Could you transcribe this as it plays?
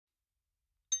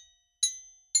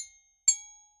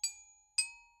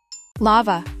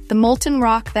Lava, the molten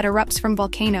rock that erupts from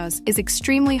volcanoes, is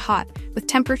extremely hot, with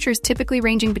temperatures typically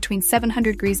ranging between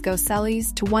 700 degrees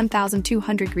Celsius to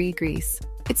 1,200 degrees.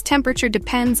 Its temperature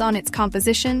depends on its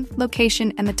composition,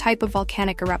 location, and the type of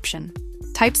volcanic eruption.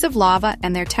 Types of lava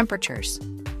and their temperatures.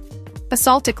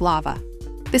 Basaltic lava.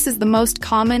 This is the most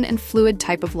common and fluid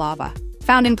type of lava.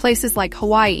 Found in places like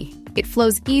Hawaii, it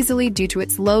flows easily due to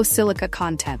its low silica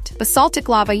content. Basaltic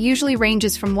lava usually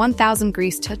ranges from 1,000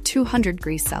 degrees to 200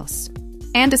 degrees Celsius.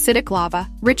 Andesitic lava,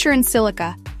 richer in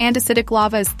silica, andesitic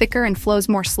lava is thicker and flows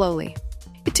more slowly.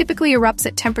 It typically erupts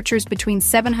at temperatures between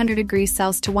 700 degrees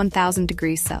Celsius to 1,000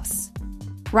 degrees Celsius.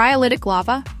 Rhyolitic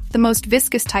lava, the most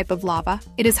viscous type of lava,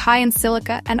 it is high in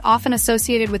silica and often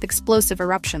associated with explosive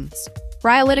eruptions.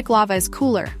 Rhyolitic lava is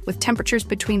cooler, with temperatures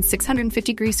between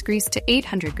 650 degrees to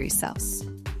 800 degrees Celsius.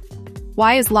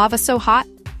 Why is lava so hot?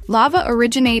 Lava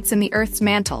originates in the Earth's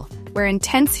mantle, where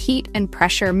intense heat and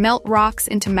pressure melt rocks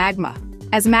into magma.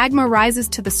 As magma rises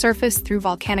to the surface through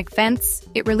volcanic vents,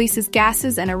 it releases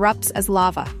gases and erupts as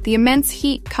lava. The immense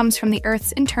heat comes from the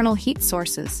Earth's internal heat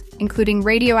sources, including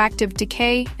radioactive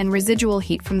decay and residual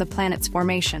heat from the planet's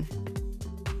formation.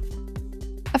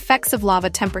 Effects of lava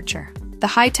temperature. The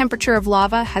high temperature of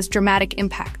lava has dramatic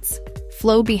impacts.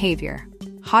 Flow behavior.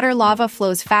 Hotter lava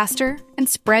flows faster and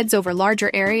spreads over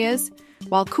larger areas,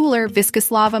 while cooler,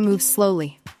 viscous lava moves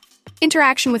slowly.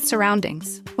 Interaction with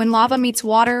surroundings. When lava meets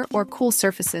water or cool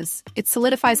surfaces, it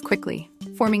solidifies quickly,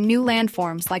 forming new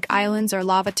landforms like islands or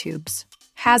lava tubes.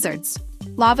 Hazards.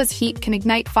 Lava's heat can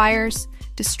ignite fires,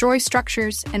 destroy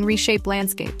structures, and reshape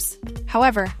landscapes.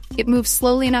 However, it moves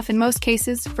slowly enough in most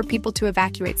cases for people to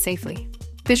evacuate safely.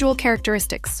 Visual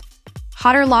characteristics.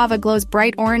 Hotter lava glows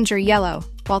bright orange or yellow,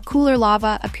 while cooler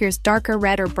lava appears darker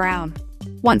red or brown.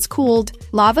 Once cooled,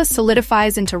 lava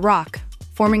solidifies into rock,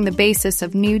 forming the basis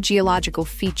of new geological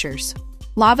features.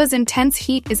 Lava's intense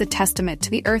heat is a testament to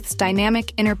the Earth's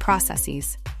dynamic inner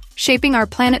processes, shaping our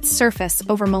planet's surface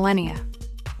over millennia.